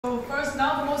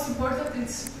important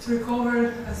is to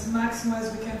recover as maximum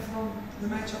as we can from the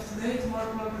match of today.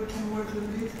 Tomorrow probably we can work a little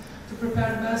bit to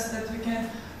prepare the best that we can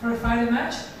for a Friday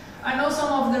match. I know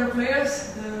some of their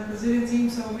players, the Brazilian team,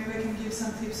 so maybe I can give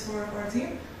some tips for our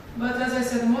team. But as I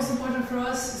said, the most important for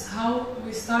us is how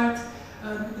we start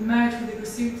the match with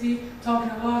aggressivity,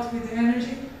 talking a lot with the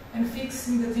energy, and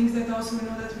fixing the things that also we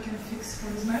know that we can fix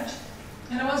for this match.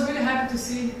 And I was really happy to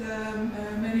see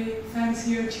the many fans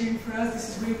here cheering for us. This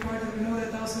is really important. We know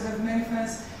that also have many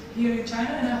fans here in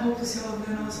China, and I hope to see all of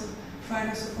them also trying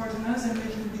to support us and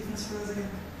making a difference for us again.